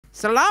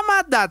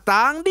Selamat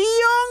datang di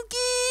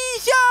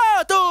Yongkeys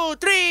Show. 2,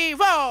 3,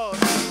 4.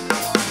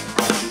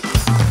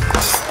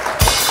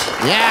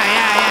 Ya.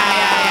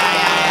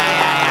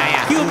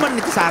 Human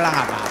itu salah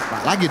nggak apa-apa.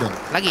 Lagi dong.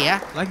 Lagi ya.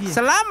 Lagi.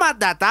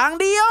 Selamat datang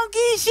di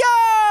Yongkeys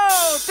Show.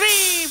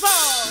 3,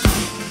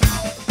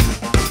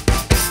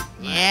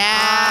 4.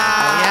 Ya.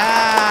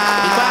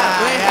 Iqbal,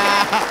 gue.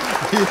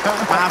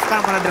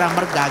 Maafkan para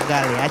drummer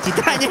gagal ya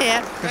citranya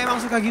ya. Emang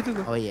suka gitu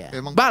gue. Oh iya.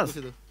 Emang Bal.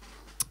 bagus itu.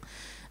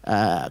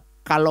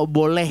 Kalau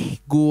boleh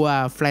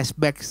gua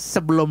flashback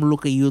sebelum lu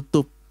ke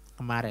YouTube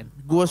kemarin.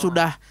 Gua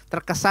sudah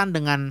terkesan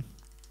dengan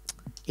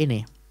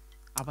ini,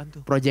 Apaan tuh?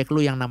 project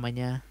lu yang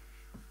namanya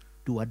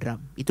Dua Drum.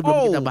 Itu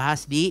belum kita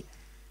bahas di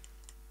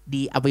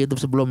apa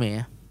YouTube sebelumnya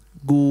ya.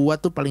 Gua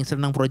tuh paling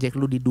senang project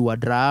lu di Dua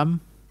Drum.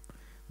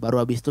 Baru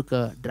habis itu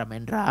ke Drum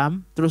and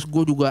Drum. Terus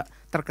gua juga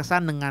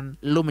terkesan dengan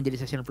lu menjadi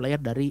session player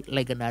dari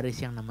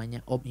legendaris yang namanya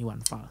Om Iwan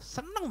Fals.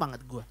 Seneng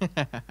banget gua.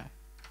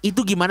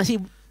 Itu gimana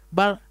sih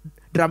Bal,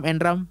 Drum and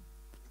Drum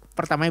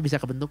pertamanya bisa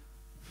kebentuk?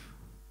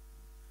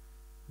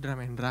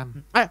 Drum and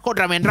Drum. Kok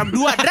Drum and Drum?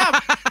 Dua Drum.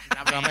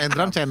 Drum and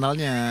Drum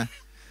channelnya.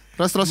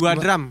 Terus Dua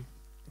Drum.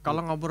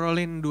 Kalau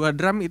ngobrolin Dua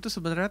Drum itu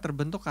sebenarnya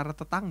terbentuk karena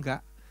tetangga.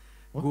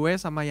 Gue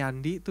sama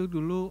Yandi tuh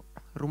dulu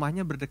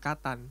rumahnya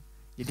berdekatan.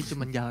 Jadi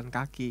cuma jalan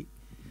kaki.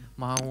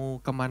 Mau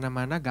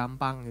kemana-mana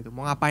gampang gitu.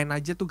 Mau ngapain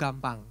aja tuh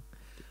gampang.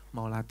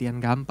 Mau latihan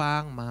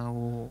gampang,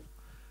 mau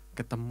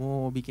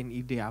ketemu bikin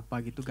ide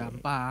apa gitu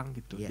gampang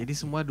gitu. Iya. Jadi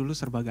semua dulu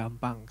serba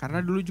gampang. Karena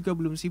dulu juga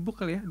belum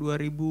sibuk kali ya.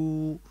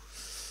 2015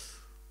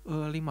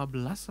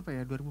 apa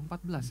ya?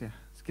 2014 ya.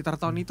 Sekitar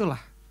tahun itulah.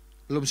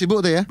 belum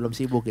sibuk tuh ya? Belum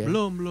sibuk ya.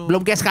 Belum.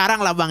 Belum kayak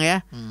sekarang lah Bang ya.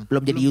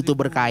 Belum jadi Belum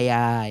YouTuber sibuk.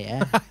 kaya ya.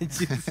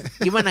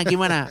 Gimana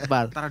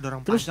Bal? Ntar ada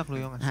orang Terus- pajak lo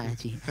ya nggak sih?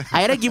 Anjing.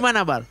 Akhirnya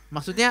gimana Bal?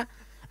 Maksudnya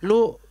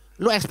lu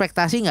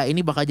ekspektasi nggak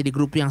ini bakal jadi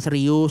grup yang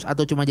serius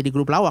atau cuma jadi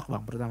grup lawak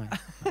Bang pertama?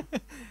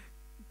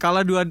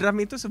 Kalau Dua Drum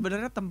itu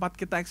sebenarnya tempat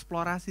kita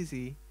eksplorasi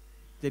sih.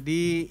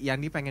 Jadi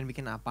Yandi pengen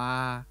bikin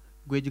apa,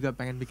 gue juga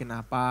pengen bikin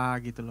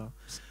apa gitu loh.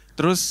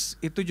 Terus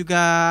itu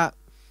juga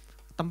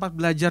tempat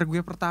belajar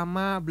gue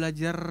pertama,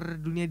 belajar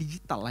dunia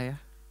digital lah ya.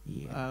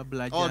 Iya.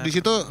 Belajar. Oh di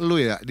situ lu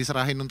ya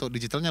diserahin untuk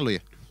digitalnya lu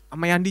ya?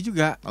 Sama Yandi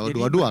juga. Oh,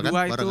 Jadi dua-dua kan,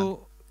 berdua itu barengan.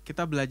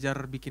 kita belajar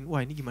bikin,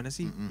 wah ini gimana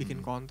sih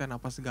bikin konten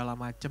apa segala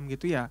macem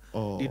gitu ya.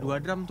 Oh. Di Dua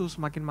Drum tuh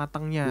semakin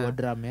matangnya. Dua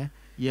Drum ya.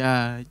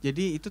 Ya,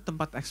 jadi itu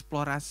tempat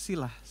eksplorasi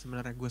lah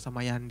sebenarnya gue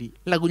sama Yandi.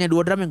 Lagunya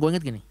Dua Drum yang gue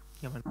inget gini.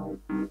 Yang mana?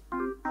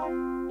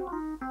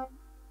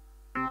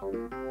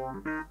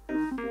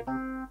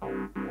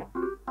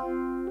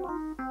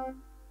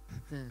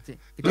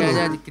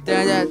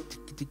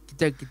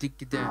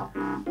 Kita.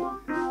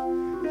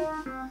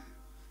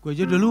 Gue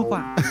aja udah lupa.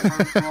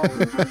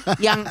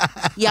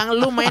 yang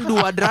lu main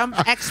Dua Drum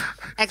X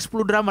 10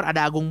 drummer,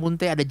 ada Agung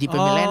Munte, ada JP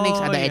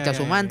Milenix, ada iya, Echa iya,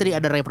 Sumantri, iya.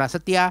 ada Ray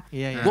Prasetya.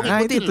 Iya. Gue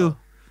ngikutin itu loh. tuh.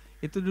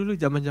 Itu dulu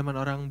zaman-zaman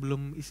orang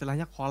belum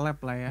istilahnya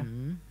collab lah ya.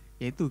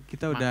 Ya itu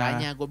kita udah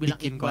Makanya gue bilang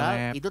bikin Iqbal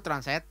collab. itu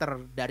trendsetter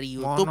dari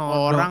YouTube.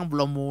 Mono, Orang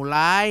belum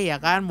mulai ya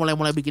kan, mulai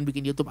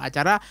bikin YouTube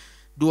acara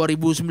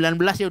 2019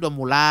 ya udah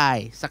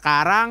mulai.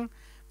 Sekarang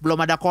belum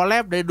ada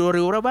collab dari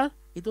 2000 berapa Bal?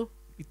 Itu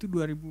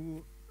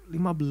 2015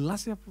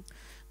 ya.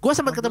 gue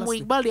sempat 15 ketemu ya.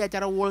 Iqbal di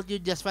acara World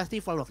Youth Jazz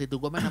Festival waktu itu.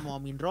 Gue main sama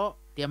Om Indro,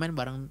 dia main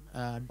bareng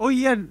Oh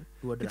iya,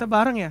 Dua Drum. kita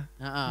bareng ya.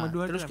 Heeh. sama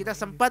Dua Terus Drum. kita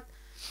sempat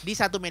di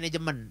satu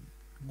manajemen.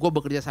 Gue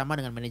bekerja sama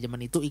dengan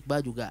manajemen itu,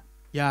 Iqbal juga.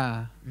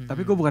 Ya,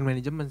 tapi gue bukan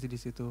manajemen sih di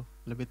situ.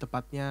 Lebih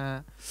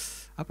tepatnya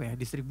apa ya?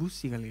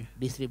 Distribusi kali ya.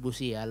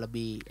 Distribusi ya,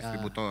 lebih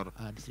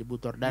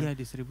distributor. Dan Iya,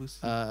 distribusi.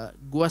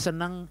 gue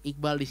seneng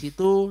Iqbal di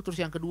situ. Terus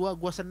yang kedua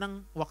gue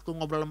seneng waktu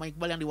ngobrol sama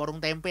Iqbal yang di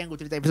warung tempe yang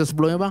gue cerita episode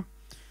sebelumnya Bang.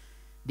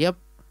 Dia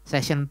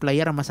session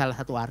player sama salah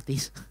satu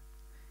artis.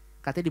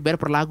 Katanya dibayar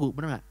per lagu,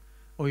 bener gak?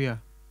 Oh iya.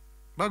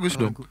 Bagus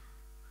dong.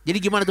 Jadi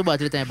gimana tuh Bang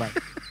ceritanya Bang?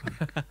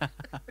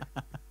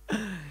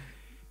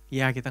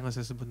 Ya kita nggak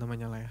usah sebut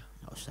namanya lah ya.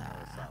 Gak usah.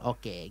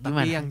 Oke,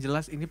 gimana? Tapi yang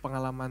jelas ini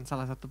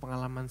salah satu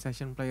pengalaman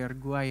session player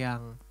gua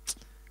yang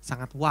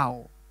sangat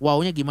wow.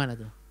 Wow-nya gimana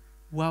tuh?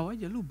 Wow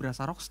aja lu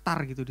berasa rockstar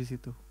gitu di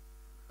situ.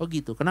 Oh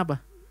gitu,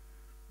 kenapa?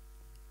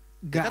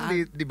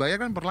 Kan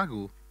dibayar kan per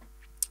lagu.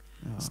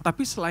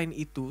 Tapi selain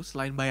itu,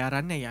 selain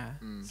bayarannya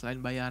ya, selain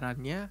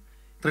bayarannya,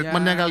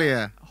 Treatmentnya kali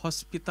ya.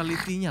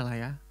 hospitality-nya lah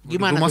ya.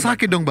 Gimana Rumah tuh, Bang?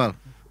 sakit dong Bal.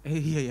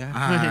 Iya ya.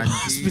 Anjing.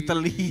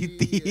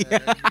 Hospitality. Iya.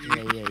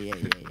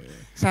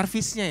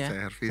 Servisnya ya.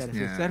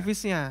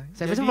 Servisnya.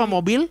 Servisnya apa,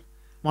 mobil?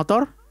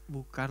 Motor?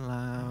 Bukan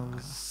lah.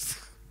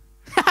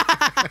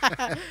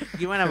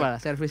 Gimana Bal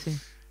servisnya?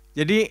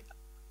 Jadi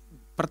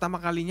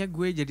pertama kalinya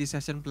gue jadi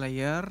session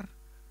player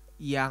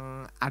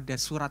yang ada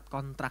surat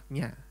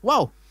kontraknya.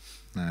 Wow,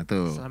 Nah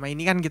tuh. Selama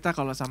ini kan kita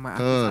kalau sama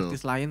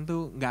artis-artis lain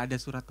tuh nggak ada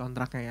surat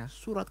kontraknya ya.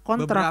 surat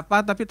kontrak. Beberapa,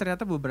 tapi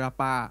ternyata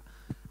beberapa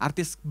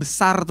artis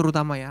besar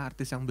terutama ya,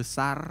 artis yang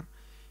besar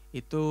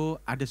itu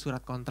ada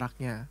surat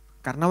kontraknya.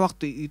 Karena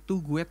waktu itu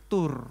gue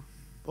tour,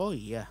 Oh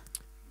iya.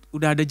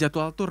 udah ada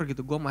jadwal tour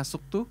gitu. Gue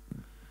masuk tuh,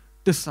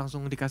 terus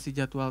langsung dikasih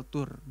jadwal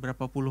tour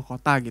berapa puluh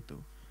kota gitu.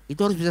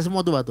 Itu harus bisa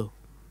semua tuh Batu.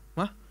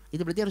 Hah?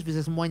 Itu berarti harus bisa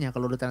semuanya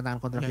kalau udah tanda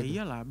tangan kontrak Ya itu.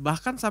 iyalah,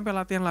 bahkan sampai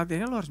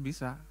latihan-latihannya lo harus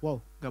bisa.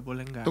 Wow. Gak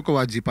boleh enggak. Itu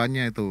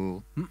kewajibannya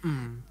itu.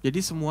 Jadi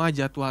semua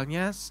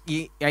jadwalnya,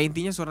 ya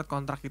intinya surat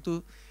kontrak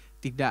itu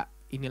tidak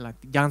inilah,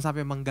 jangan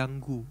sampai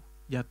mengganggu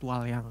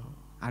jadwal yang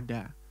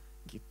ada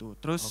gitu.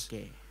 Terus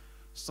Oke.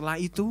 setelah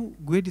itu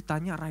gue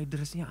ditanya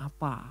ridersnya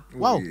apa.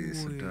 Wow. Wih,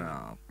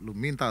 sedap. Lu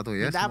minta tuh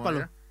ya. Minta apa lu?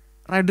 semuanya.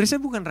 Ridersnya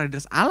bukan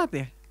riders alat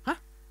ya? Hah?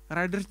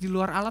 Riders di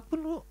luar alat pun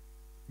lu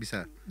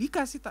Bisa.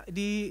 dikasih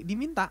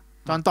diminta.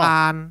 Contoh.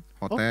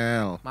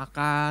 Hotel.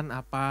 Makan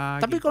apa.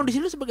 Tapi gitu.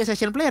 kondisi lu sebagai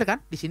session player kan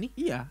di sini?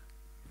 Iya.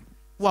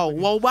 Wow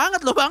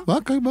banget loh bang.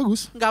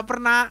 Bagus. Nggak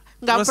pernah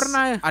Terus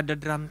ya. ada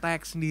drum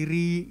tag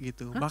sendiri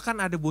gitu. Bahkan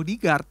ada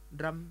bodyguard.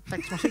 Drum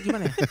text maksudnya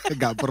gimana ya?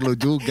 Gak perlu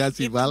juga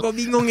sih, Bal. Gue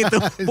bingung itu.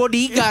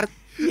 Bodyguard.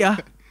 Iya.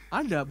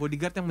 Ada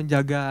bodyguard yang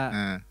menjaga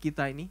Nah.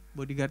 kita ini.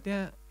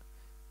 Bodyguardnya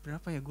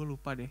berapa ya, gue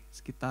lupa deh.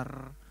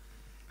 Sekitar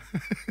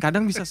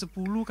kadang bisa 10,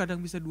 kadang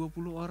bisa 20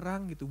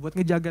 orang gitu. Buat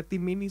ngejaga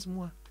tim ini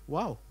semua.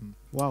 Wow,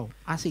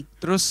 asik.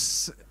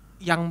 Terus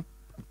yang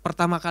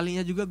pertama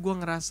kalinya juga gue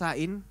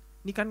ngerasain,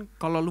 ini kan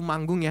kalau lu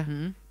manggung ya,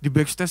 di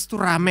backstage tuh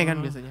rame kan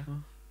biasanya.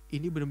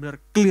 Ini benar-benar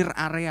clear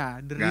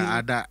area, Gak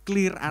ada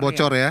clear area.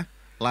 bocor ya.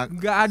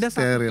 Gak ada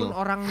steril. satupun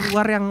orang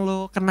luar yang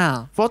lo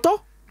kenal.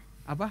 Foto?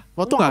 Apa?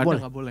 Foto nggak nggak boleh?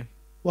 Nggak boleh.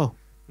 Wow.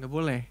 Nggak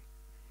boleh.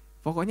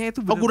 Pokoknya itu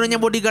Oh gunanya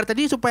bodyguard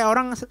tadi supaya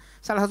orang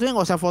salah satunya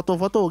nggak usah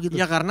foto-foto gitu.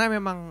 Ya karena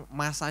memang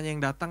masanya yang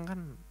datang kan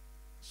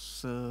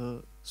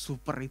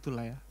super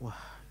itulah ya. Wah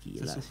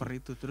gila Super sih.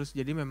 itu. Terus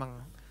jadi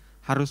memang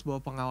harus bawa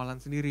pengawalan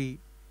sendiri.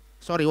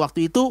 Sorry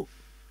waktu itu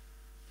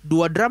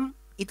 2 drum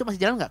itu masih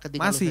jalan nggak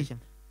ketika Masih. lu session?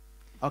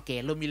 Oke,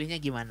 lu milihnya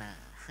gimana?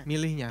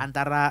 Milihnya.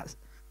 Antara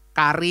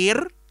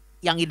karir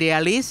yang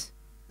idealis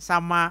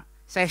sama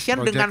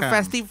session dengan Proyekan.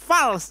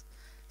 festival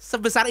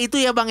sebesar itu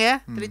ya bang ya,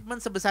 treatment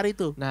sebesar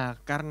itu. Nah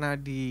karena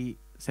di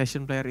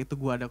session player itu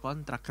gua ada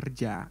kontrak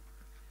kerja.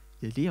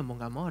 Jadi ya mau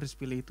gak mau harus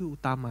pilih itu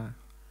utama.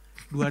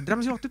 2 drum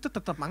sih waktu itu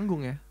tetap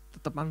manggung ya.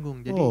 Tetap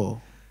manggung. Jadi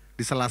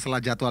Di sela-sela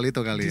jadwal itu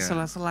kali di ya.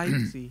 sela-sela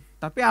itu sih.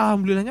 Tapi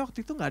alhamdulillahnya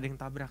waktu itu gak ada yang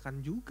tabrakan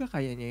juga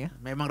kayaknya ya.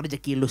 Memang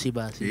rezeki lu sih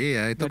bang sih.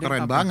 Iya, itu Gak ada keren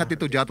yang banget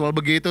tabrakan. itu jadwal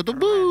begitu tuh.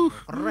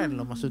 Keren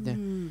loh maksudnya.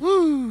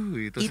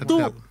 Itu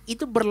sedap.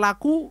 Itu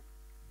berlaku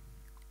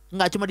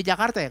nggak cuma di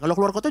Jakarta ya. Kalau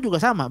keluar kota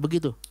juga sama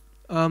begitu.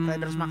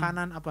 Riders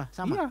makanan apa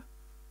sama. Iya.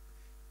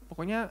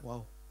 Pokoknya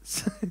Wow.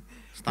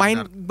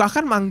 main Standar.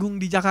 bahkan manggung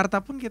di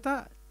Jakarta pun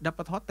kita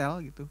dapat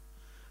hotel gitu.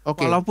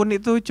 Oke. Walaupun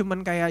itu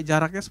cuman kayak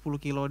jaraknya 10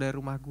 kilo dari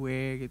rumah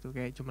gue gitu,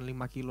 kayak cuman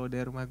 5 kilo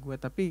dari rumah gue,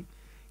 tapi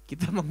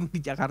kita manggung di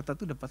Jakarta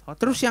tuh dapat hotel.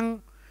 Terus yang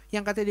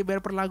katanya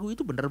dibayar per lagu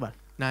itu bener bang?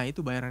 Nah, itu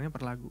bayarannya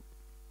per lagu.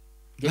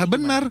 Lah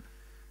benar.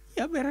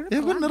 Ya bayarannya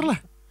Ya per bener lagu. lah.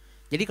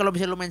 Jadi kalau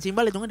misalnya lu main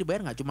simbal itu nggak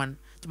dibayar nggak? Cuman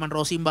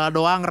row simbal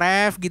doang,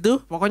 ref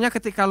gitu. Pokoknya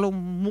ketika lu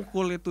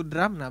mukul itu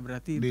drum, nah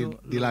berarti itu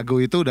Di lagu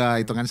itu udah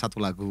hitungan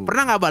satu lagu.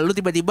 Pernah nggak bal? Lu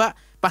tiba-tiba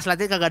pas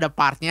latihan kagak ada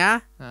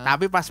partnya, Hah?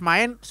 tapi pas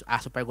main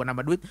supaya gua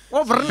nambah duit.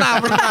 Oh,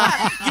 pernah.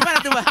 Gimana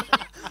tuh bang?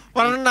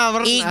 Pernah.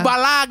 Iqbal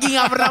lagi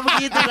nggak pernah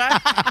begitu kan?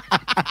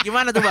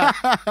 Gimana tuh bang?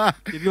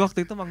 Jadi waktu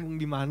itu manggung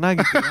di mana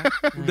gitu ya.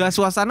 Udah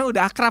suasana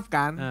udah akrab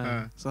kan.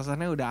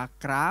 Suasananya udah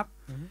akrab.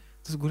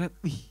 Terus gue liat,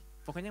 wih,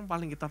 pokoknya yang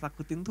paling kita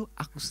takutin tuh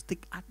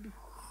akustik. Aduh.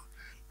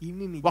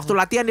 Ini nih. Waktu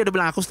latihan dia udah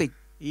bilang akustik.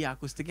 Iya,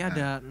 akustiknya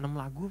ada 6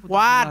 lagu atau 7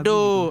 Waduh.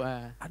 lagu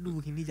gitu. Aduh,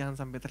 ini jangan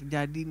sampai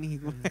terjadi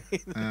nih gue.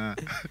 Eh,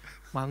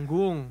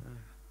 Manggung.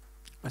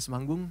 Pas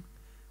manggung,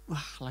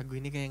 wah lagu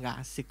ini kayak gak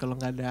asik kalau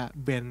gak ada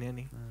bandnya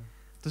nih.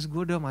 Terus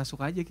gue udah masuk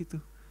aja gitu.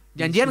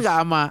 Janjian nggak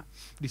sama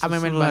main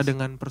Disusul lah bass?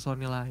 dengan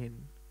personil lain.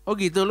 Oh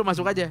gitu, lu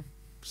masuk aja.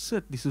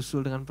 Set,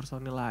 disusul dengan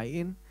personil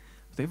lain.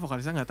 Tapi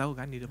vokalisnya nggak tahu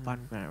kan di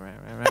depan.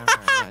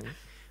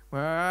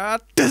 Wah,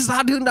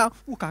 aduh,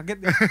 kaget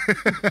ya.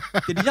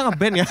 Jadinya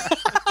ngeband ya.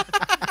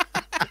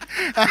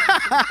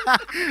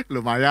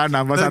 lumayan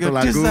nambah satu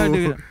lagu.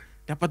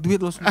 Dapat duit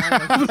lo semua.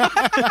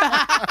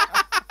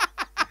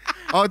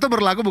 Oh itu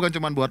berlaku bukan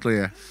cuma buat lo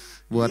ya,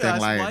 buat Iya,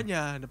 yang lain.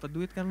 semuanya dapat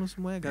duit kan lo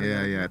semuanya.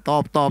 Iya.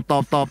 Top.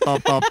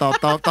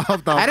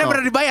 Akhirnya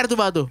bener dibayar tuh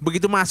bang tuh.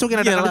 Begitu masuk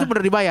yang ada Iyalah. itu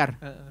bener dibayar.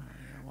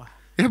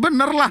 Ya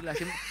bener lah.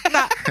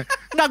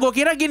 Enggak, gue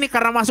kira gini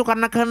karena masuk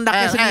karena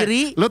kehendaknya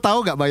sendiri. Lo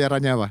tahu gak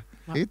bayarannya apa?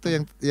 Itu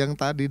yang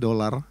tadi $.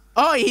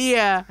 Oh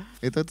iya.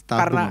 Itu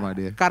tabung sama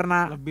dia.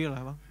 Karena Lebih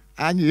lah bang.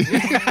 Anjing.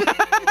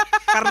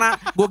 karena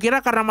gue kira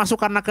karena masuk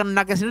karena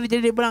kehendaknya sendiri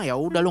jadi dia bilang ya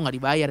udah lu nggak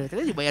dibayar.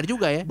 Ternyata dibayar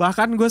juga ya.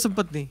 Bahkan gue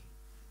sempet nih.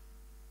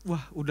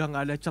 Wah udah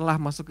nggak ada celah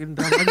masukin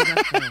drum lagi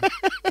kan.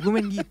 Gue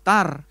main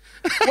gitar.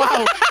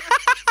 Wow.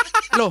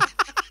 Loh.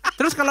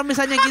 Terus kalau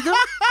misalnya gitu,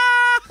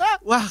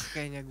 Wah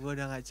kayaknya gue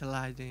udah gak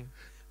celah aja.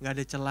 Gak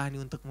ada celah nih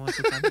untuk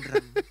masukkan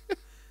drum.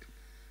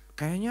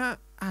 Kayaknya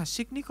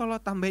asik nih kalau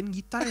tambahin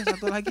gitar yang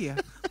satu lagi ya.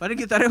 Padahal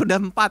gitarnya udah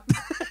 4.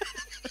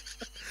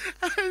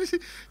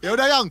 Ya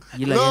udah Yong,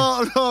 Gila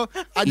lo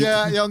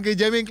aja Yongkeys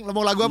jamming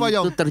mau lagu apa itu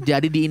Yong?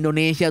 terjadi di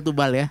Indonesia tuh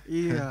Bal ya.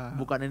 Iya.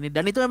 Bukan ini.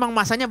 Dan itu memang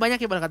masanya banyak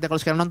ya Bal katanya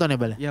kalau sekarang nonton ya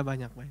Bal. Iya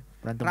banyak.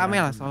 Berantem. Rame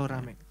lah, selalu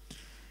rame.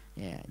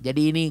 Ya,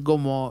 jadi ini gue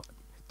mau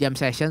jam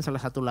session salah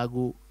satu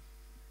lagu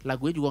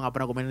lagunya juga nggak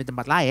pernah gue mainin di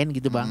tempat lain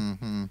gitu bang.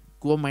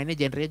 Gue mainnya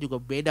genrenya juga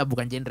beda,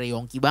 bukan genre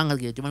Yongki banget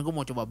gitu. Cuman gue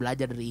mau coba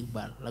belajar dari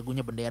Iqbal.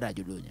 Lagunya Bendera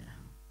judulnya.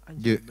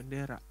 Anjir,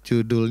 bendera.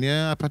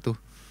 Judulnya apa tuh?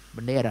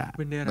 Bendera.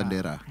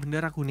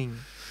 Bendera kuning.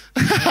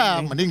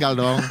 Meninggal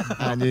dong.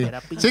 Anjing.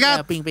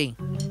 Sikat. Ping.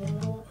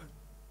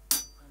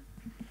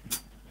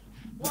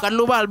 Bukan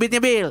lu Bal,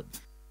 beatnya Bil.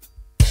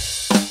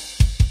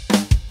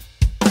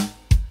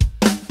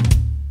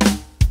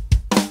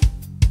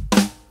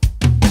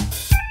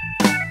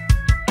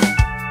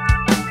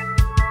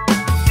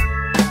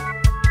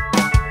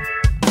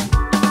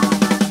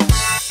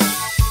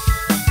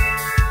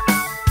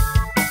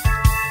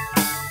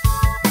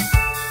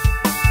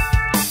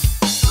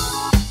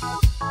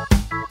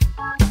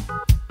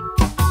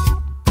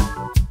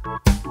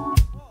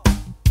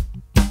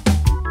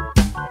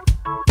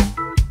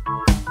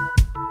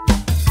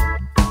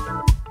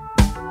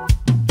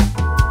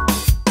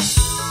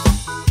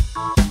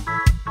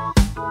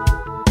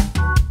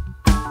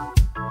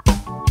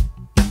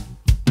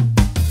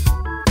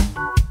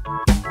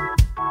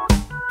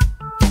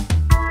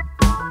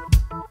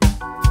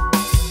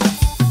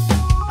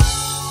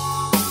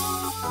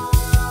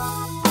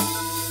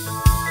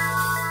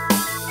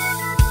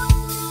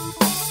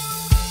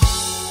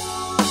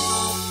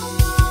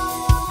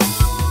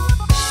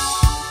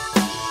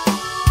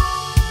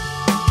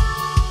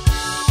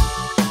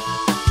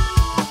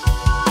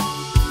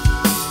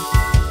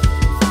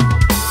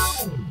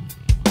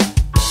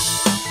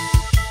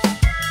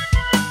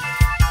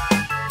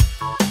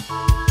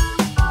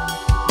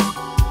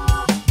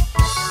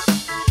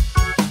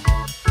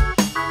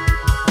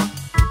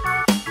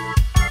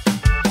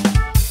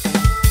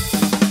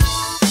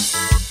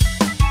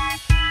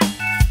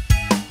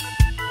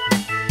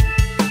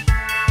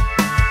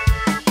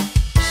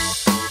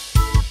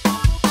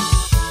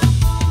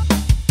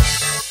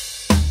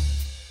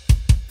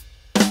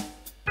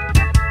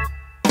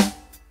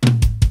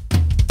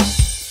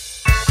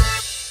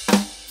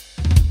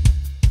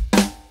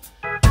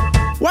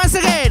 Once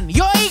again,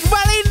 Yo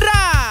Iqbal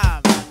Indra.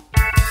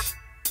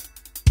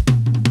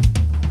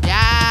 Ya.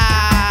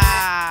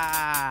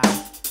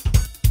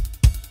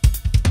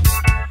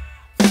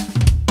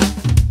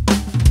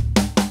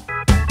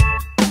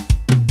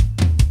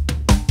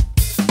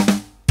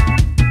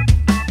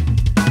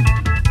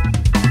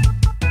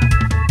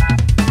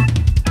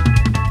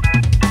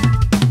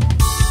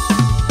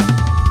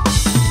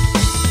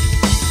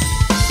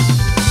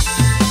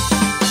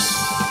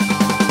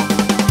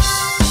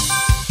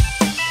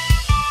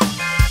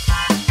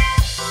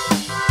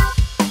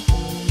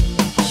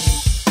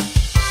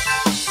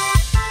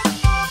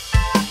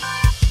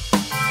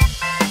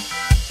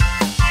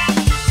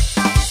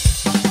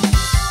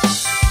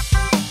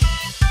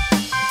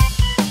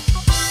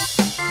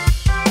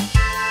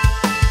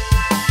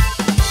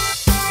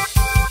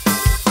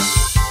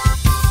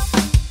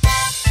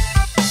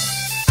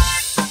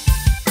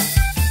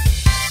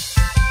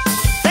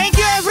 Thank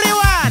you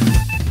everyone.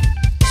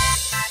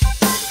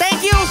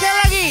 Thank you sekali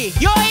lagi.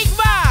 Yo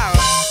Iqbal.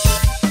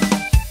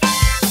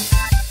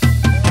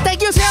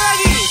 Thank you sekali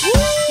lagi.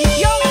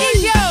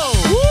 Yongkeys Show.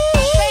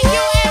 Thank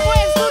you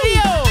MW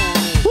Studio.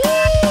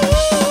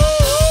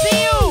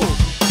 See you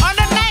on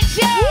the next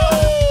show.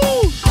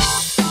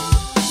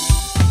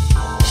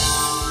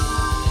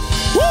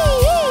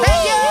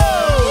 Thank you.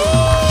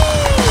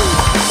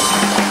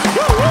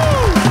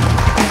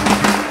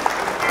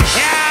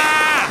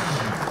 Yeah.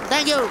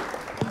 Thank you.